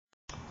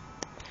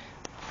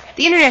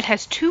The internet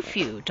has too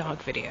few dog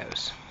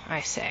videos,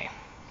 I say.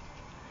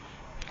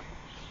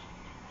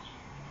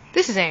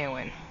 This is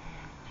Eowyn.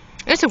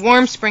 It's a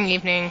warm spring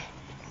evening,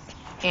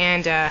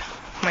 and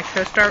my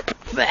co-star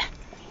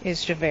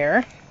is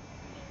Javert.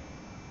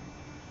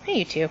 Hey,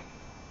 you two.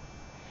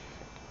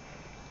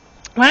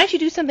 Why don't you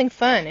do something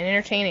fun and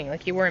entertaining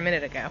like you were a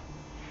minute ago?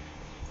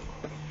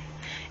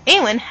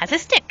 Eowyn has a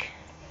stick.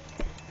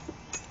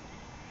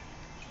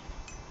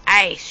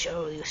 I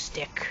show you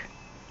stick.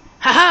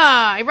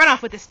 Ha-ha! I run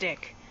off with the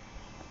stick.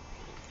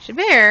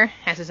 Javert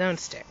has his own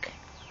stick.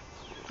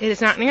 It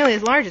is not nearly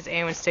as large as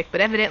Eowyn's stick,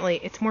 but evidently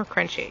it's more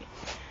crunchy.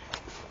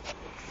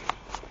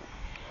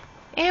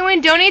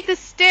 Eowyn, don't eat the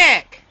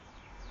stick!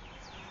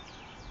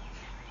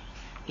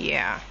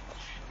 Yeah.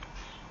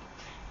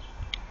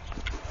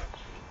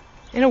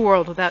 In a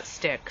world without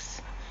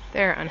sticks,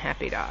 they're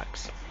unhappy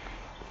dogs.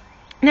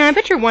 Now, I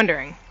bet you're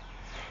wondering,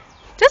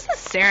 doesn't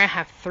Sarah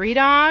have 3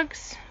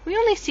 dogs? We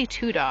only see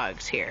 2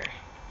 dogs here.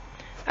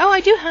 Oh, I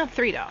do have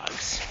 3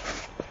 dogs.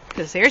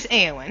 Because there's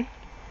Eowyn.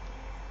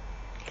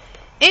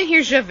 And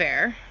here's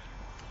Javert.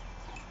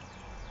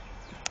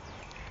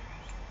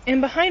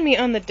 And behind me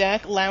on the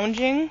deck,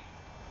 lounging,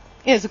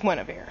 is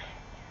Guinevere.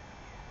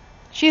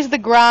 She's the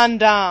grande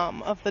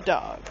dame of the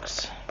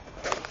dogs.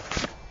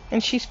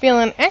 And she's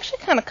feeling actually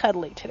kind of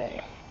cuddly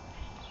today.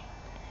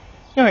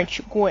 Aren't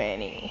you,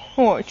 Gwenny?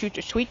 Oh, aren't you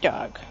a sweet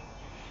dog?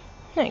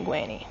 Hi,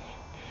 Gwenny.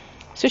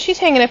 So she's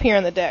hanging up here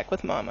on the deck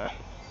with Mama.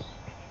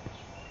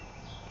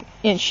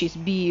 And she's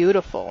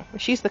beautiful.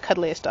 She's the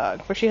cuddliest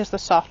dog, for she has the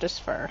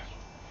softest fur.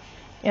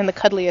 And the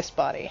cuddliest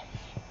body.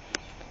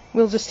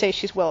 We'll just say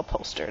she's well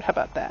upholstered. How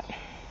about that?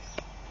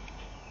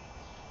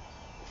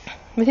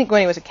 We think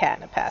Gwenny was a cat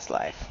in a past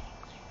life.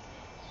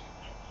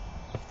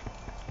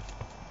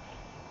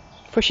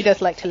 For she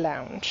does like to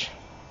lounge.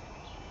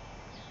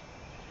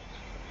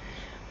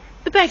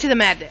 But back to the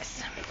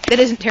madness. That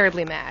isn't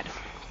terribly mad.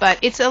 But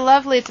it's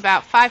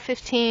about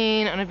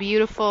 5:15 on a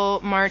beautiful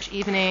March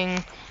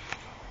evening.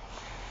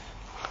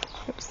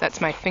 Oops,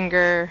 that's my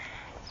finger.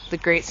 The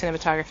great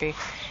cinematography.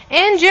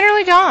 And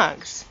generally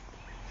dogs.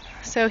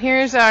 So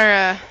here's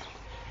our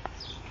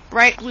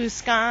bright blue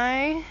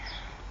sky.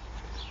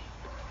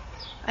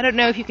 I don't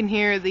know if you can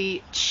hear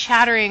the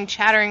chattering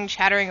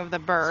of the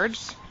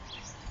birds.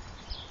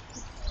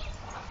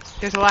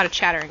 There's a lot of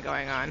chattering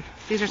going on.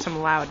 These are some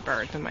loud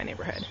birds in my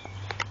neighborhood.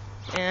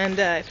 And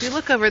if you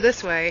look over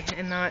this way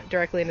and not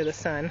directly into the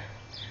sun,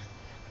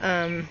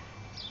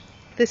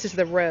 this is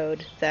the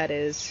road that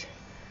is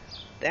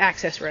the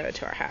access road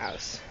to our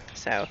house.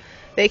 So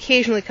they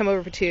occasionally come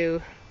over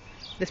to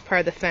this part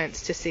of the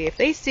fence to see if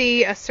they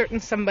see a certain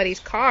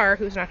somebody's car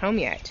who's not home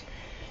yet.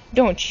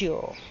 Don't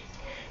you?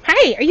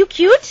 Hi, are you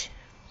cute?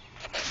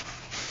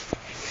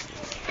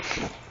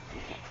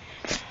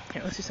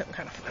 Here, let's do something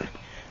kind of fun.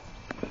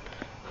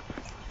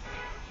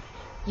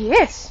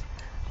 Yes.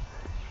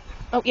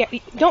 Oh yeah,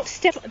 don't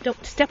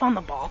step on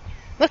the ball.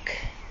 Look.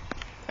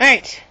 All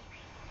right.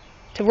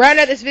 To round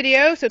out this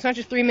video, so it's not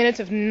just 3 minutes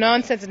of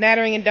nonsense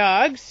nattering and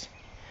dogs.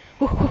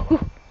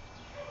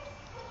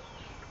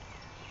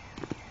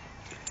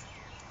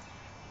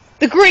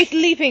 The great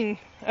leaping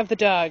of the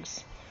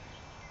dogs.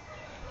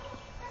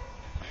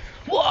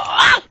 Whoa!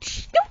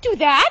 Ouch! Don't do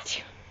that!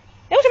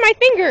 Those are my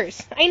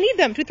fingers. I need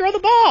them to throw the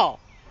ball.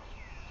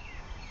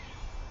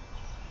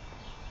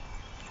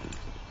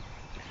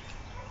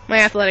 My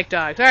athletic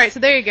dogs. Alright,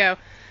 so there you go.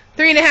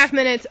 3.5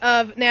 minutes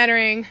of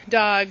nattering,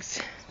 dogs,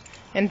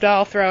 and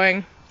ball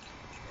throwing.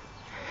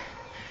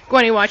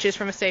 Gwenny watches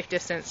from a safe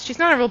distance. She's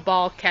not a real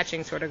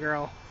ball-catching sort of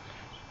girl.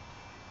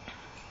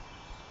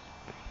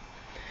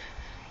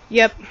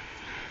 Yep.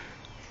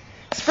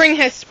 Spring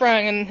has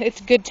sprung, and it's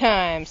good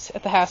times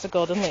at the House of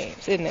Golden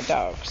Leaves, isn't it,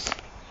 dogs?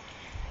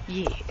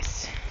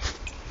 Yes.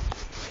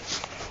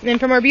 And then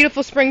from our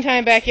beautiful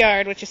springtime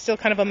backyard, which is still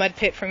kind of a mud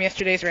pit from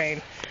yesterday's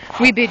rain,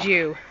 we bid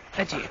you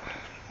adieu.